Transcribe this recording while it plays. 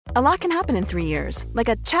A lot can happen in 3 years, like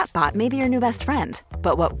a chatbot may be your new best friend.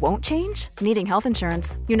 But what won't change? Needing health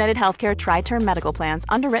insurance. United Healthcare Tri-Term Medical Plans,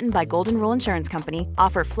 underwritten by Golden Rule Insurance Company,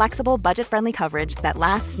 offer flexible, budget-friendly coverage that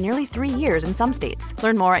lasts nearly 3 years in some states.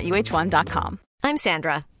 Learn more at uh1.com. I'm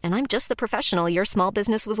Sandra, and I'm just the professional your small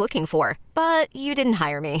business was looking for. But you didn't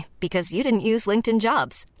hire me because you didn't use LinkedIn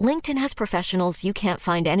Jobs. LinkedIn has professionals you can't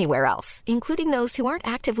find anywhere else, including those who aren't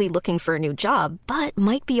actively looking for a new job, but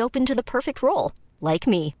might be open to the perfect role, like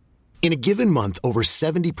me. In a given month, over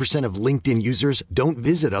 70% of LinkedIn users don't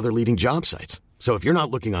visit other leading job sites. So if you're not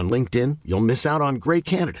looking on LinkedIn, you'll miss out on great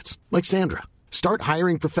candidates like Sandra. Start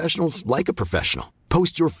hiring professionals like a professional.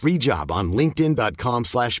 Post your free job on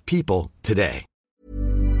linkedin.com/people today.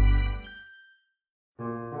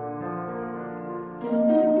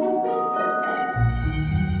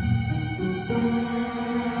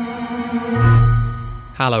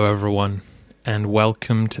 Hello everyone, and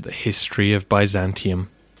welcome to the History of Byzantium.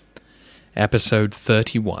 Episode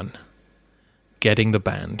 31, Getting the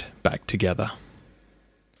Band Back Together.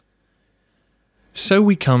 So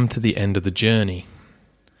we come to the end of the journey.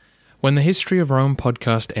 When the History of Rome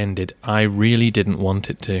podcast ended, I really didn't want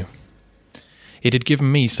it to. It had given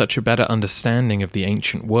me such a better understanding of the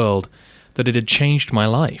ancient world that it had changed my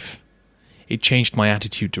life. It changed my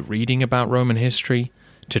attitude to reading about Roman history,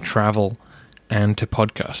 to travel, and to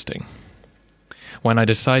podcasting. When I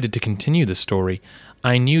decided to continue the story,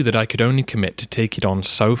 I knew that I could only commit to take it on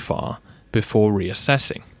so far before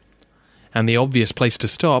reassessing. And the obvious place to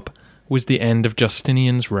stop was the end of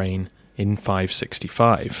Justinian's reign in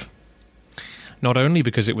 565. Not only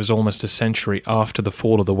because it was almost a century after the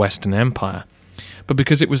fall of the Western Empire, but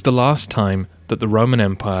because it was the last time that the Roman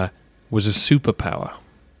Empire was a superpower.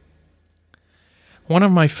 One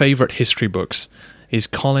of my favourite history books is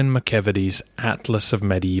Colin McEvidy's Atlas of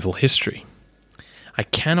Medieval History. I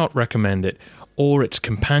cannot recommend it or its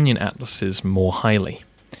companion atlases more highly.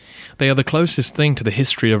 They are the closest thing to the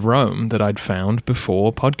history of Rome that I'd found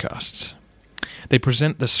before podcasts. They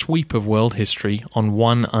present the sweep of world history on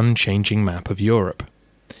one unchanging map of Europe.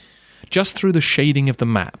 Just through the shading of the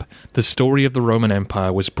map, the story of the Roman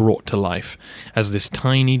Empire was brought to life as this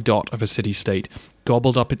tiny dot of a city-state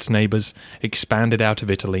gobbled up its neighbours, expanded out of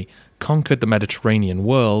Italy, conquered the Mediterranean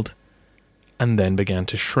world, and then began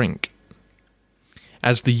to shrink.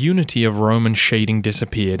 As the unity of Roman shading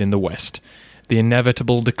disappeared in the West, the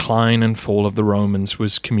inevitable decline and fall of the Romans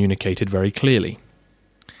was communicated very clearly.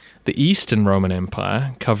 The Eastern Roman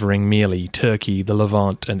Empire, covering merely Turkey, the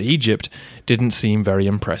Levant, and Egypt, didn't seem very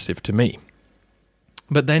impressive to me.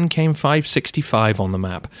 But then came 565 on the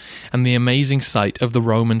map, and the amazing sight of the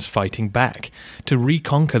Romans fighting back to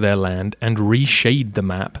reconquer their land and reshade the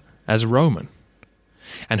map as Roman.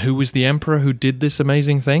 And who was the emperor who did this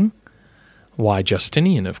amazing thing? Why,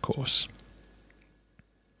 Justinian, of course.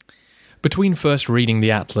 Between first reading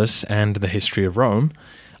the Atlas and the history of Rome,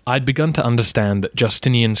 I'd begun to understand that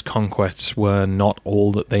Justinian's conquests were not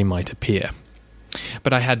all that they might appear.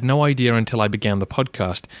 But I had no idea until I began the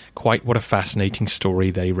podcast quite what a fascinating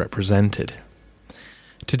story they represented.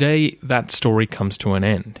 Today, that story comes to an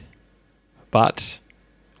end. But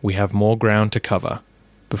we have more ground to cover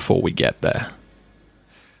before we get there.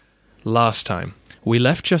 Last time, we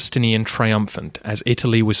left Justinian triumphant as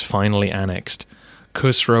Italy was finally annexed.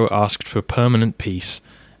 Khusro asked for permanent peace,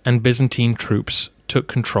 and Byzantine troops took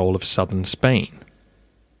control of southern Spain.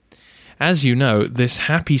 As you know, this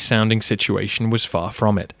happy-sounding situation was far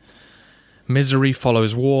from it. Misery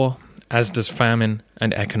follows war, as does famine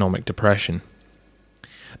and economic depression.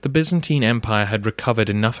 The Byzantine Empire had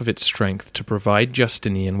recovered enough of its strength to provide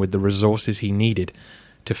Justinian with the resources he needed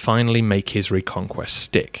to finally make his reconquest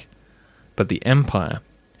stick. But the empire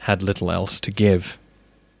had little else to give.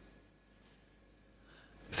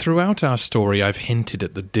 Throughout our story, I've hinted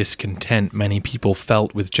at the discontent many people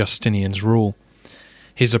felt with Justinian's rule.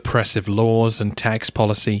 His oppressive laws and tax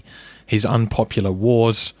policy, his unpopular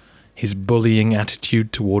wars, his bullying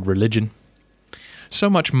attitude toward religion. So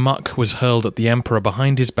much muck was hurled at the emperor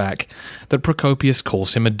behind his back that Procopius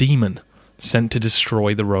calls him a demon, sent to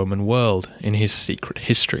destroy the Roman world in his secret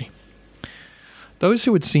history. Those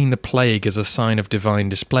who had seen the plague as a sign of divine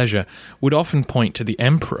displeasure would often point to the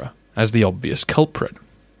emperor as the obvious culprit.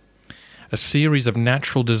 A series of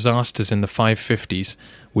natural disasters in the 550s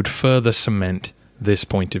would further cement this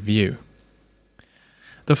point of view.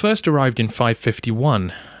 The first arrived in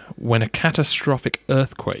 551, when a catastrophic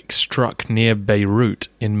earthquake struck near Beirut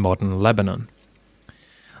in modern Lebanon.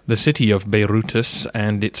 The city of Beirut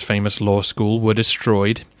and its famous law school were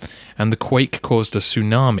destroyed, and the quake caused a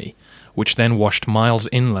tsunami, which then washed miles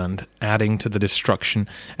inland, adding to the destruction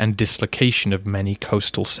and dislocation of many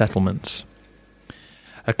coastal settlements.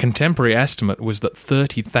 A contemporary estimate was that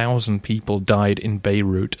 30,000 people died in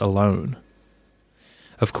Beirut alone.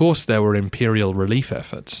 Of course, there were imperial relief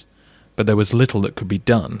efforts, but there was little that could be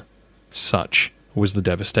done. Such was the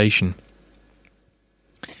devastation.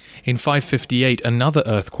 In 558, another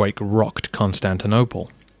earthquake rocked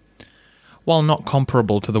Constantinople. While not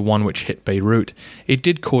comparable to the one which hit Beirut, it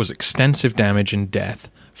did cause extensive damage and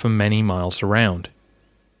death for many miles around.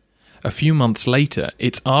 A few months later,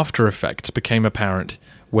 its after effects became apparent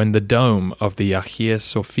when the dome of the Hagia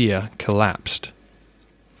Sophia collapsed.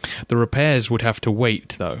 The repairs would have to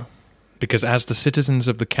wait, though, because as the citizens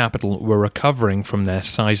of the capital were recovering from their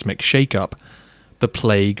seismic shake-up, the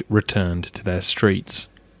plague returned to their streets.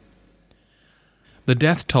 The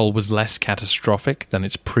death toll was less catastrophic than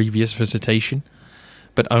its previous visitation,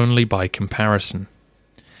 but only by comparison.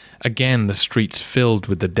 Again, the streets filled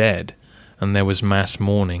with the dead, and there was mass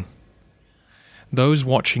mourning. Those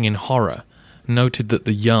watching in horror noted that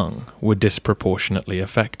the young were disproportionately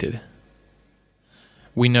affected.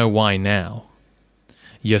 We know why now.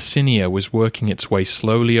 Yersinia was working its way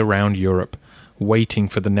slowly around Europe, waiting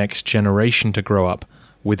for the next generation to grow up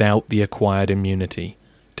without the acquired immunity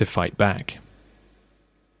to fight back.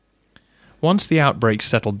 Once the outbreak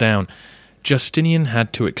settled down, Justinian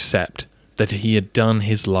had to accept that he had done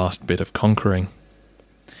his last bit of conquering.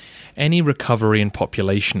 Any recovery in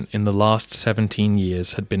population in the last 17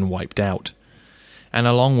 years had been wiped out, and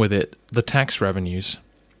along with it, the tax revenues.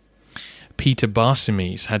 Peter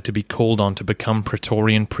Barsimes had to be called on to become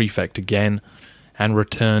Praetorian prefect again and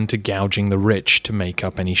return to gouging the rich to make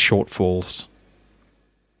up any shortfalls.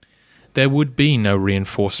 There would be no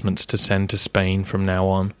reinforcements to send to Spain from now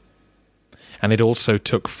on, and it also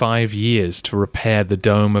took 5 years to repair the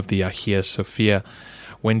dome of the Hagia Sophia,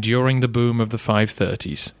 when during the boom of the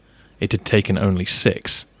 530s, it had taken only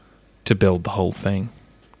 6 to build the whole thing.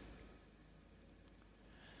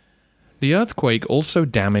 The earthquake also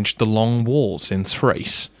damaged the long walls in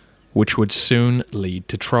Thrace, which would soon lead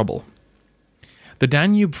to trouble. The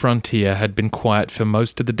Danube frontier had been quiet for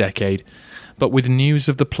most of the decade, but with news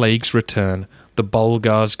of the plague's return, the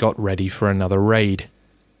Bulgars got ready for another raid.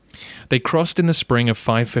 They crossed in the spring of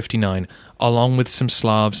 559, along with some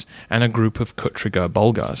Slavs and a group of Kutriga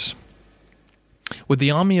Bulgars. With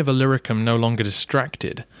the army of Illyricum no longer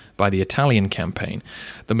distracted by the Italian campaign,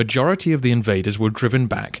 the majority of the invaders were driven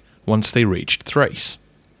back once they reached Thrace.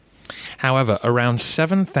 However, around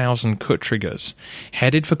 7,000 Kutrigas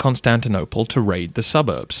headed for Constantinople to raid the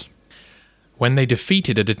suburbs. When they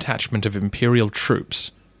defeated a detachment of imperial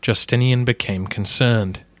troops, Justinian became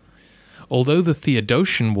concerned. Although the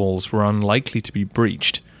Theodosian walls were unlikely to be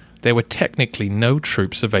breached, there were technically no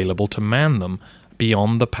troops available to man them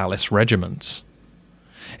beyond the palace regiments.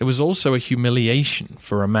 It was also a humiliation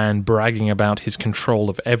for a man bragging about his control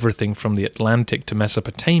of everything from the Atlantic to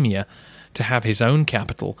Mesopotamia to have his own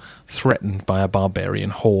capital threatened by a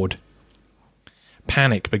barbarian horde.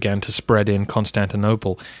 Panic began to spread in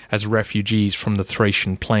Constantinople as refugees from the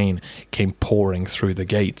Thracian plain came pouring through the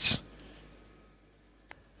gates.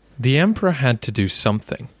 The emperor had to do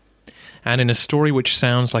something, and in a story which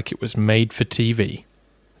sounds like it was made for TV,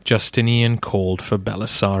 Justinian called for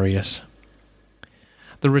Belisarius.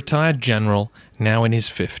 The retired general, now in his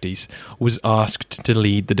 50s, was asked to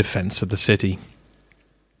lead the defense of the city.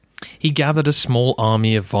 He gathered a small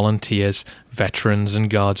army of volunteers, veterans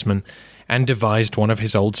and guardsmen, and devised one of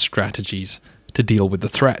his old strategies to deal with the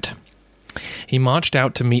threat. He marched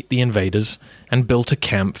out to meet the invaders and built a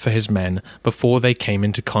camp for his men before they came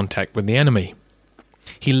into contact with the enemy.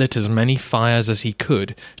 He lit as many fires as he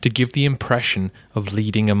could to give the impression of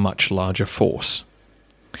leading a much larger force.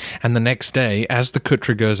 And the next day, as the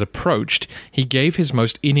Kutrigas approached, he gave his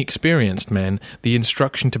most inexperienced men the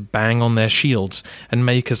instruction to bang on their shields and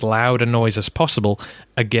make as loud a noise as possible,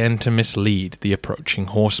 again to mislead the approaching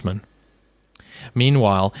horsemen.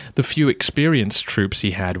 Meanwhile, the few experienced troops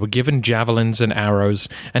he had were given javelins and arrows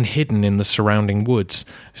and hidden in the surrounding woods,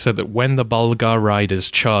 so that when the Bulgar riders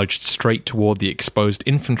charged straight toward the exposed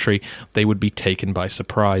infantry, they would be taken by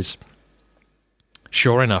surprise.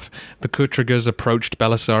 Sure enough, the Kutrigas approached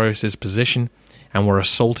Belisarius' position and were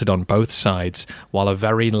assaulted on both sides, while a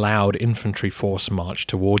very loud infantry force marched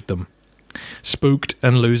toward them. Spooked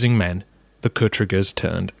and losing men, the Kutrigas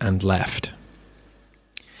turned and left.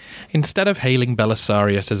 Instead of hailing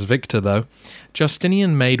Belisarius as victor, though,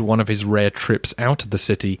 Justinian made one of his rare trips out of the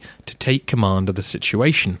city to take command of the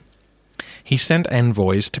situation. He sent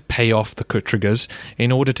envoys to pay off the Kutrigas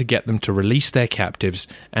in order to get them to release their captives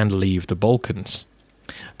and leave the Balkans.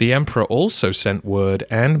 The emperor also sent word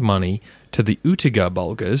and money to the Utiga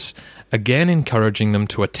Bulgars, again encouraging them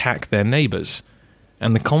to attack their neighbours,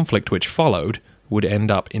 and the conflict which followed would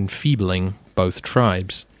end up enfeebling both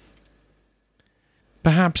tribes.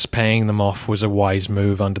 Perhaps paying them off was a wise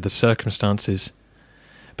move under the circumstances,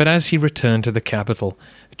 but as he returned to the capital,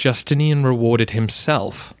 Justinian rewarded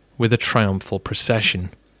himself with a triumphal procession,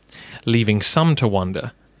 leaving some to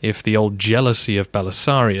wonder if the old jealousy of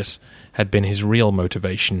Belisarius had been his real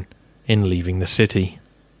motivation in leaving the city.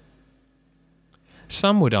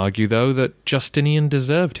 Some would argue, though, that Justinian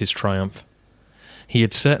deserved his triumph. He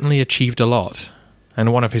had certainly achieved a lot,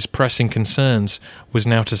 and one of his pressing concerns was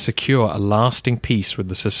now to secure a lasting peace with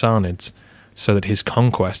the Sassanids, so that his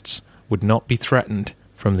conquests would not be threatened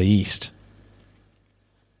from the east.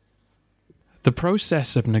 The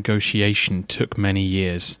process of negotiation took many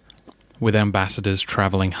years, with ambassadors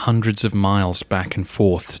travelling hundreds of miles back and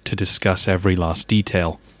forth to discuss every last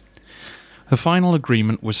detail. The final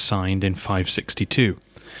agreement was signed in 562,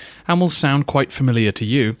 and will sound quite familiar to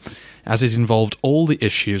you, as it involved all the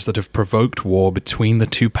issues that have provoked war between the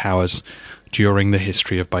two powers during the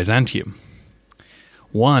history of Byzantium.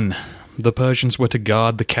 1. The Persians were to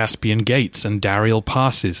guard the Caspian gates and Darial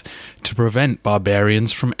passes to prevent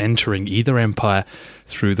barbarians from entering either empire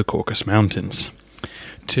through the Caucasus Mountains.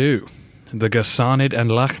 2. The Ghassanid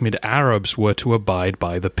and Lakhmid Arabs were to abide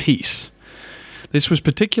by the peace. This was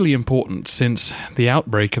particularly important since the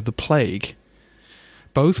outbreak of the plague.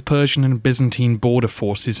 Both Persian and Byzantine border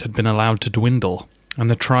forces had been allowed to dwindle, and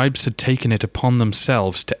the tribes had taken it upon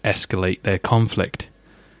themselves to escalate their conflict.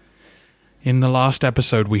 In the last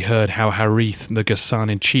episode we heard how Harith, the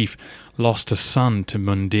Ghassanid chief, lost a son to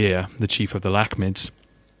Mundir, the chief of the Lakhmids.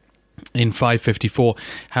 In 554,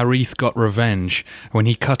 Harith got revenge when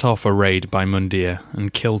he cut off a raid by Mundir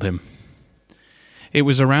and killed him. It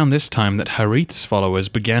was around this time that Harith's followers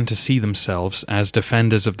began to see themselves as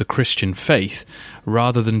defenders of the Christian faith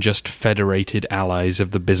rather than just federated allies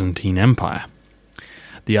of the Byzantine Empire.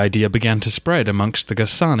 The idea began to spread amongst the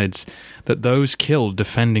Ghassanids that those killed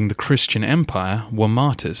defending the Christian Empire were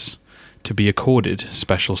martyrs, to be accorded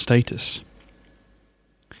special status.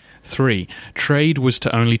 3. Trade was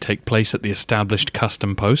to only take place at the established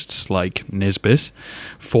custom posts, like Nisbis.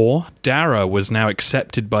 4. Dara was now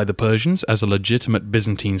accepted by the Persians as a legitimate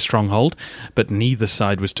Byzantine stronghold, but neither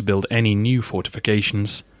side was to build any new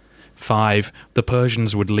fortifications. 5. The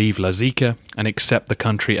Persians would leave Lazica and accept the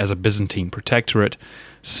country as a Byzantine protectorate.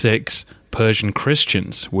 6. Persian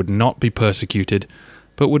Christians would not be persecuted,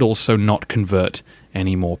 but would also not convert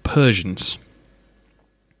any more Persians.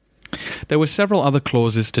 There were several other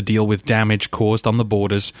clauses to deal with damage caused on the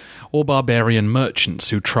borders or barbarian merchants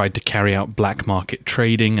who tried to carry out black market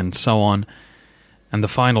trading and so on, and the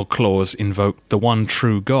final clause invoked the one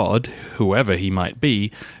true God, whoever he might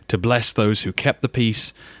be, to bless those who kept the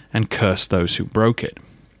peace and curse those who broke it.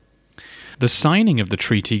 The signing of the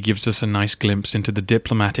treaty gives us a nice glimpse into the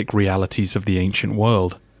diplomatic realities of the ancient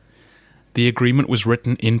world. The agreement was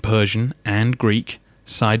written in Persian and Greek,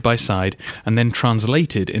 side by side, and then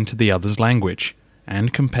translated into the other's language,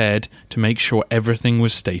 and compared to make sure everything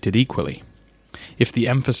was stated equally. If the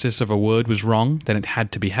emphasis of a word was wrong, then it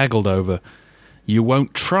had to be haggled over. You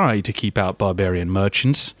won't try to keep out barbarian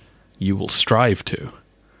merchants, you will strive to.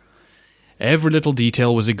 Every little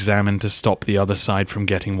detail was examined to stop the other side from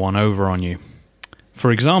getting one over on you.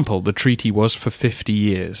 For example, the treaty was for 50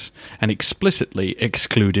 years, and explicitly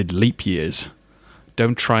excluded leap years.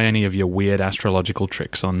 Don't try any of your weird astrological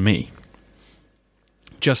tricks on me.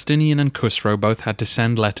 Justinian and Khusro both had to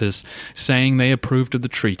send letters saying they approved of the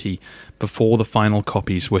treaty before the final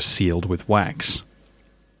copies were sealed with wax.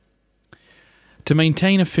 To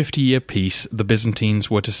maintain a 50-year peace, the Byzantines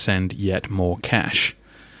were to send yet more cash.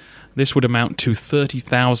 This would amount to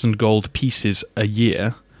 30,000 gold pieces a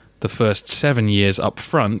year, the first 7 years up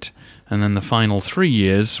front, and then the final 3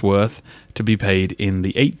 years' worth to be paid in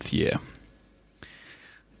the 8th year.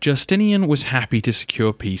 Justinian was happy to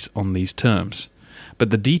secure peace on these terms, but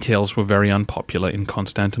the details were very unpopular in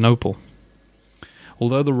Constantinople.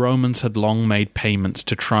 Although the Romans had long made payments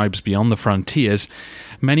to tribes beyond the frontiers,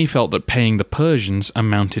 many felt that paying the Persians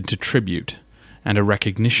amounted to tribute, and a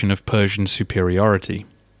recognition of Persian superiority.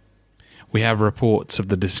 We have reports of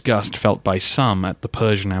the disgust felt by some at the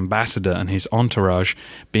Persian ambassador and his entourage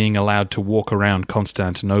being allowed to walk around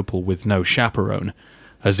Constantinople with no chaperone,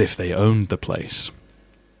 as if they owned the place.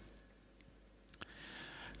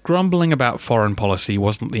 Grumbling about foreign policy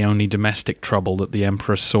wasn't the only domestic trouble that the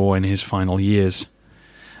emperor saw in his final years.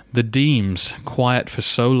 The Demes, quiet for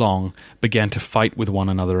so long, began to fight with one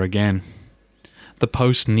another again. The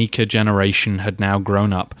post-Nika generation had now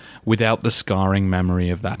grown up without the scarring memory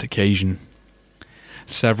of that occasion.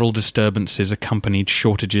 Several disturbances accompanied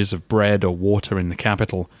shortages of bread or water in the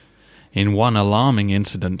capital. In one alarming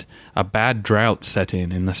incident, a bad drought set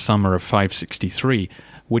in the summer of 563,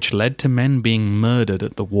 which led to men being murdered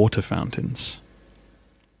at the water fountains.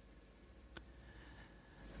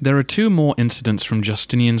 There are two more incidents from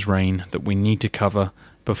Justinian's reign that we need to cover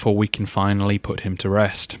before we can finally put him to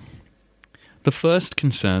rest. The first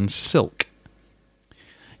concerns silk.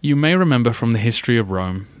 You may remember from the history of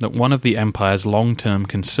Rome that one of the empire's long-term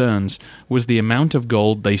concerns was the amount of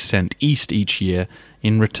gold they sent east each year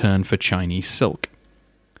in return for Chinese silk.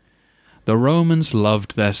 The Romans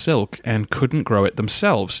loved their silk and couldn't grow it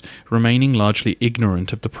themselves, remaining largely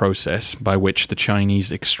ignorant of the process by which the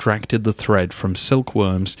Chinese extracted the thread from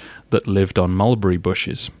silkworms that lived on mulberry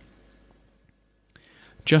bushes.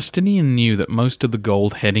 Justinian knew that most of the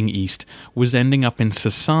gold heading east was ending up in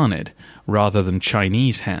Sassanid rather than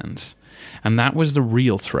Chinese hands, and that was the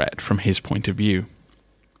real threat from his point of view.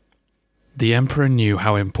 The emperor knew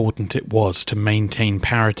how important it was to maintain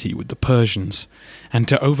parity with the Persians, and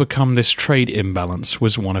to overcome this trade imbalance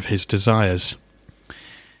was one of his desires.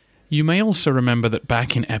 You may also remember that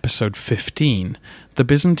back in episode 15, the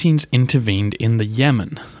Byzantines intervened in the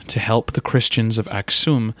Yemen to help the Christians of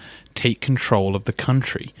Aksum take control of the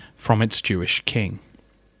country from its Jewish king.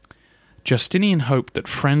 Justinian hoped that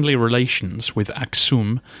friendly relations with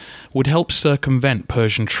Aksum would help circumvent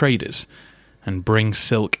Persian traders and bring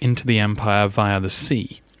silk into the empire via the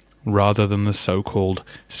sea, rather than the so-called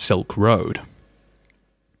Silk Road.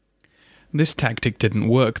 This tactic didn't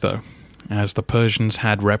work, though, as the Persians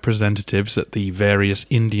had representatives at the various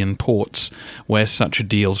Indian ports where such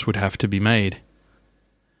deals would have to be made.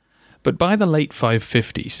 But by the late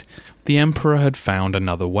 550s, the emperor had found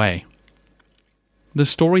another way. The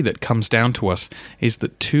story that comes down to us is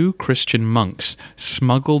that two Christian monks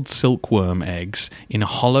smuggled silkworm eggs in a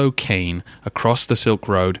hollow cane across the Silk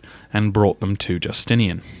Road and brought them to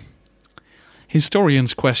Justinian.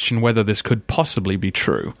 Historians question whether this could possibly be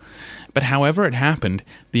true, but however it happened,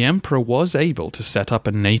 the emperor was able to set up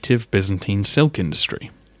a native Byzantine silk industry.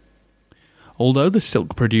 Although the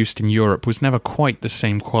silk produced in Europe was never quite the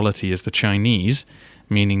same quality as the Chinese,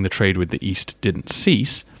 meaning the trade with the East didn't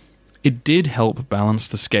cease, it did help balance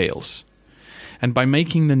the scales. And by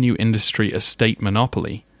making the new industry a state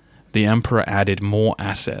monopoly, the emperor added more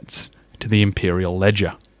assets to the imperial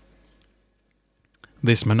ledger.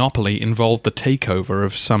 This monopoly involved the takeover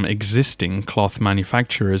of some existing cloth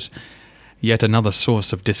manufacturers, yet another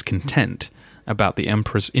source of discontent about the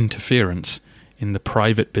emperor's interference in the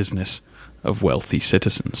private business of wealthy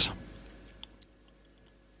citizens.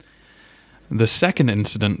 The second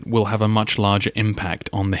incident will have a much larger impact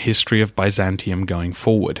on the history of Byzantium going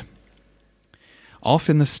forward. Off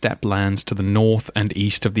in the steppe lands to the north and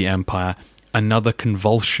east of the empire, another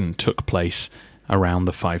convulsion took place around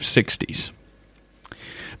the 560s.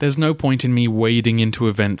 There's no point in me wading into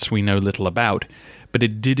events we know little about, but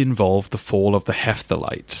it did involve the fall of the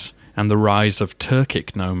Hephthalites and the rise of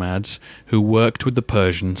Turkic nomads who worked with the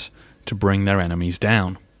Persians to bring their enemies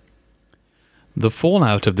down. The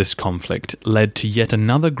fallout of this conflict led to yet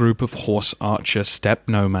another group of horse archer steppe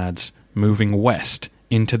nomads moving west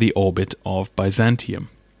into the orbit of Byzantium.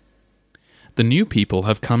 The new people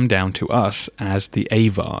have come down to us as the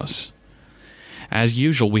Avars. As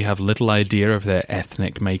usual, we have little idea of their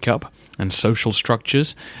ethnic makeup and social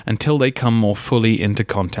structures until they come more fully into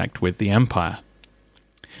contact with the empire.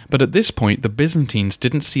 But at this point, the Byzantines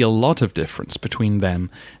didn't see a lot of difference between them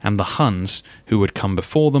and the Huns who had come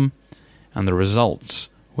before them, and the results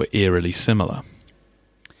were eerily similar.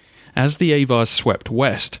 As the Avars swept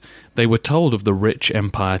west, they were told of the rich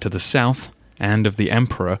empire to the south and of the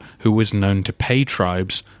emperor who was known to pay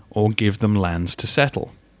tribes or give them lands to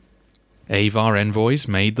settle. Avar envoys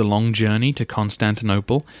made the long journey to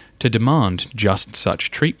Constantinople to demand just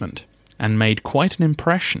such treatment, and made quite an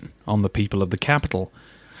impression on the people of the capital.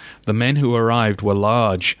 The men who arrived were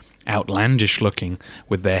large, outlandish-looking,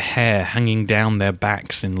 with their hair hanging down their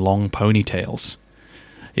backs in long ponytails.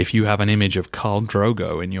 If you have an image of Khal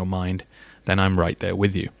Drogo in your mind, then I'm right there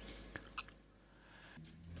with you.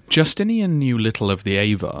 Justinian knew little of the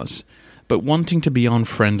Avars, but wanting to be on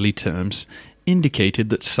friendly terms, indicated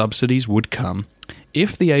that subsidies would come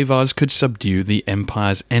if the Avars could subdue the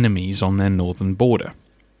empire's enemies on their northern border.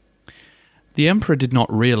 The emperor did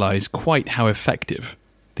not realize quite how effective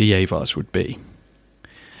the Avars would be.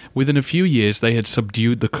 Within a few years they had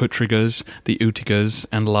subdued the Kutrigas, the Utigas,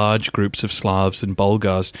 and large groups of Slavs and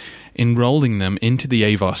Bulgars, enrolling them into the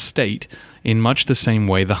Avar state in much the same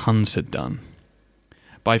way the Huns had done.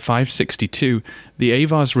 By 562, the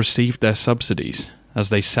Avars received their subsidies, as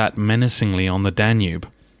they sat menacingly on the Danube.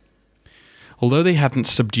 Although they hadn't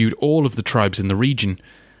subdued all of the tribes in the region,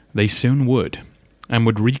 they soon would, and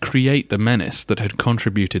would recreate the menace that had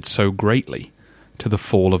contributed so greatly to the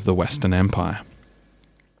fall of the Western Empire.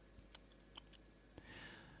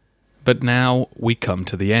 But now we come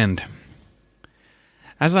to the end.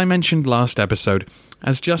 As I mentioned last episode,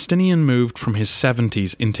 as Justinian moved from his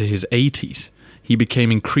 70s into his 80s, he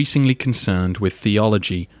became increasingly concerned with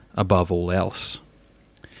theology above all else.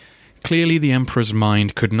 Clearly, the emperor's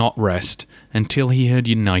mind could not rest until he had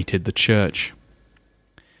united the church.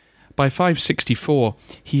 By 564,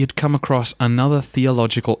 he had come across another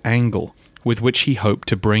theological angle with which he hoped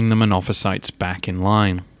to bring the Monophysites back in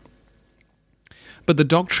line. But the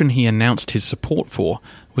doctrine he announced his support for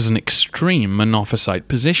was an extreme Monophysite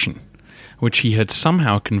position, which he had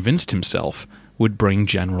somehow convinced himself would bring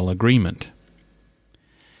general agreement.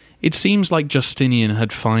 It seems like Justinian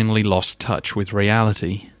had finally lost touch with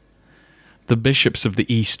reality. The bishops of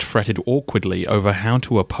the East fretted awkwardly over how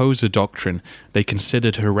to oppose a doctrine they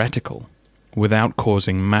considered heretical, without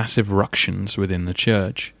causing massive ructions within the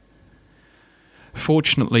church.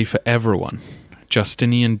 Fortunately for everyone,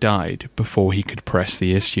 Justinian died before he could press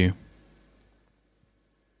the issue.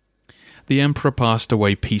 The emperor passed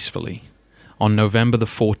away peacefully on November the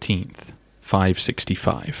 14th,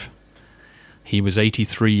 565. He was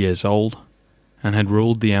 83 years old and had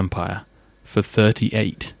ruled the empire for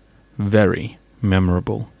 38 very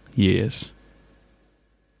memorable years.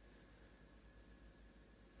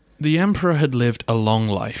 The emperor had lived a long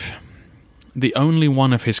life. The only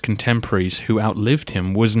one of his contemporaries who outlived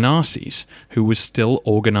him was Narses, who was still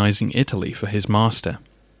organizing Italy for his master.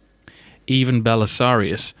 Even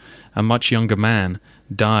Belisarius, a much younger man,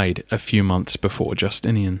 died a few months before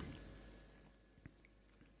Justinian.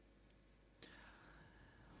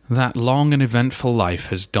 That long and eventful life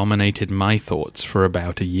has dominated my thoughts for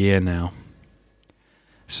about a year now.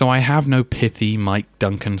 So I have no pithy Mike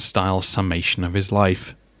Duncan-style summation of his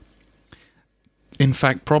life. In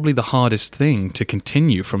fact, probably the hardest thing to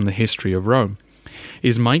continue from the history of Rome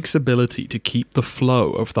is Mike's ability to keep the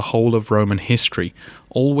flow of the whole of Roman history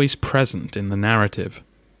always present in the narrative.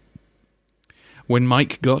 When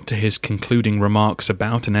Mike got to his concluding remarks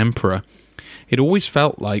about an emperor, it always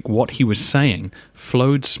felt like what he was saying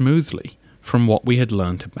flowed smoothly from what we had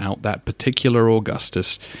learnt about that particular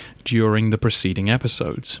Augustus during the preceding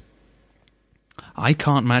episodes. I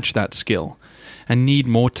can't match that skill, and need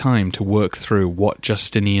more time to work through what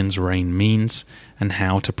Justinian's reign means and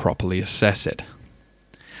how to properly assess it.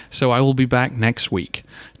 So I will be back next week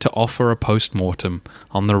to offer a post-mortem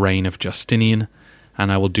on the reign of Justinian,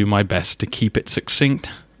 and I will do my best to keep it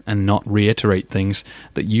succinct and not reiterate things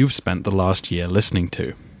that you've spent the last year listening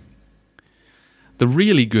to. The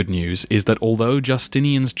really good news is that although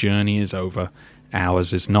Justinian's journey is over,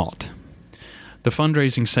 ours is not. The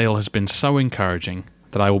fundraising sale has been so encouraging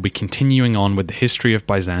that I will be continuing on with the history of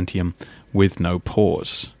Byzantium with no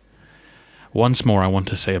pause. Once more, I want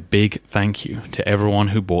to say a big thank you to everyone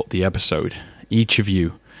who bought the episode. Each of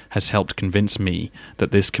you has helped convince me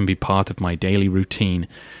that this can be part of my daily routine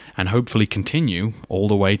and hopefully continue all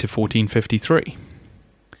the way to 1453.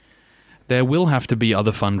 There will have to be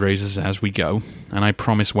other fundraisers as we go, and I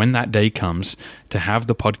promise when that day comes to have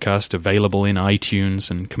the podcast available in iTunes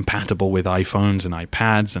and compatible with iPhones and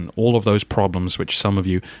iPads and all of those problems which some of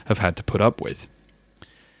you have had to put up with.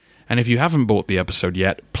 And if you haven't bought the episode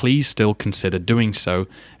yet, please still consider doing so,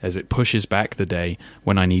 as it pushes back the day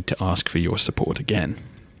when I need to ask for your support again.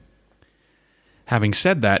 Having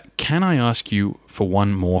said that, can I ask you for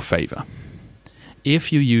one more favor?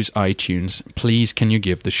 If you use iTunes, please can you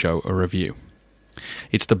give the show a review?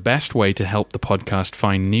 It's the best way to help the podcast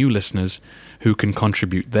find new listeners who can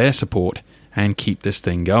contribute their support and keep this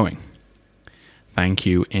thing going. Thank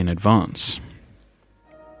you in advance.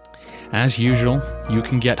 As usual, you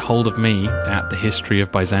can get hold of me at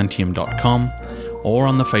thehistoryofbyzantium.com or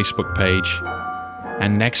on the Facebook page.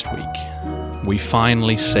 And next week, we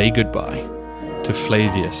finally say goodbye to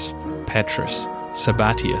Flavius, Petrus,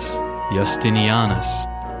 Sabatius, Justinianus,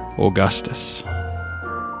 Augustus.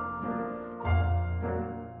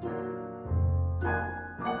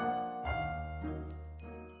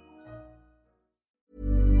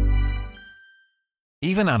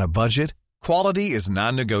 Even on a budget, quality is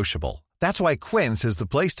non-negotiable. That's why Quince is the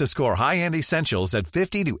place to score high-end essentials at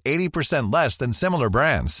 50 to 80% less than similar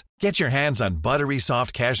brands. Get your hands on buttery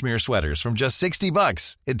soft cashmere sweaters from just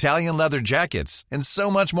 $60, Italian leather jackets, and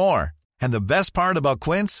so much more. And the best part about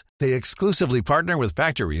Quince, they exclusively partner with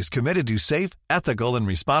factories committed to safe, ethical, and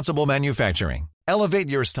responsible manufacturing. Elevate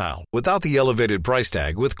your style without the elevated price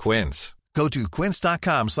tag with Quince. Go to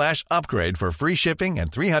quince.com/upgrade for free shipping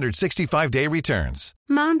and 365-day returns.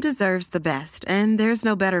 Mom deserves the best, and there's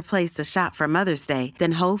no better place to shop for Mother's Day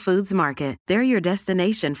than Whole Foods Market. They're your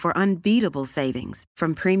destination for unbeatable savings,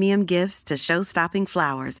 from premium gifts to show-stopping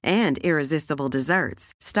flowers and irresistible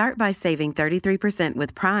desserts. Start by saving 33%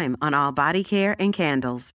 with Prime on all body care and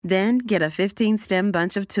candles. Then get a 15-stem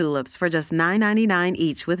bunch of tulips for just $9.99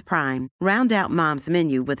 each with Prime. Round out Mom's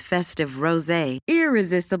menu with festive rosé,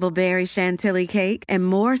 irresistible berry chantilly cake, and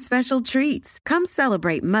more special treats. Come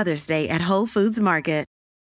celebrate Mother's Day at Whole Foods Market.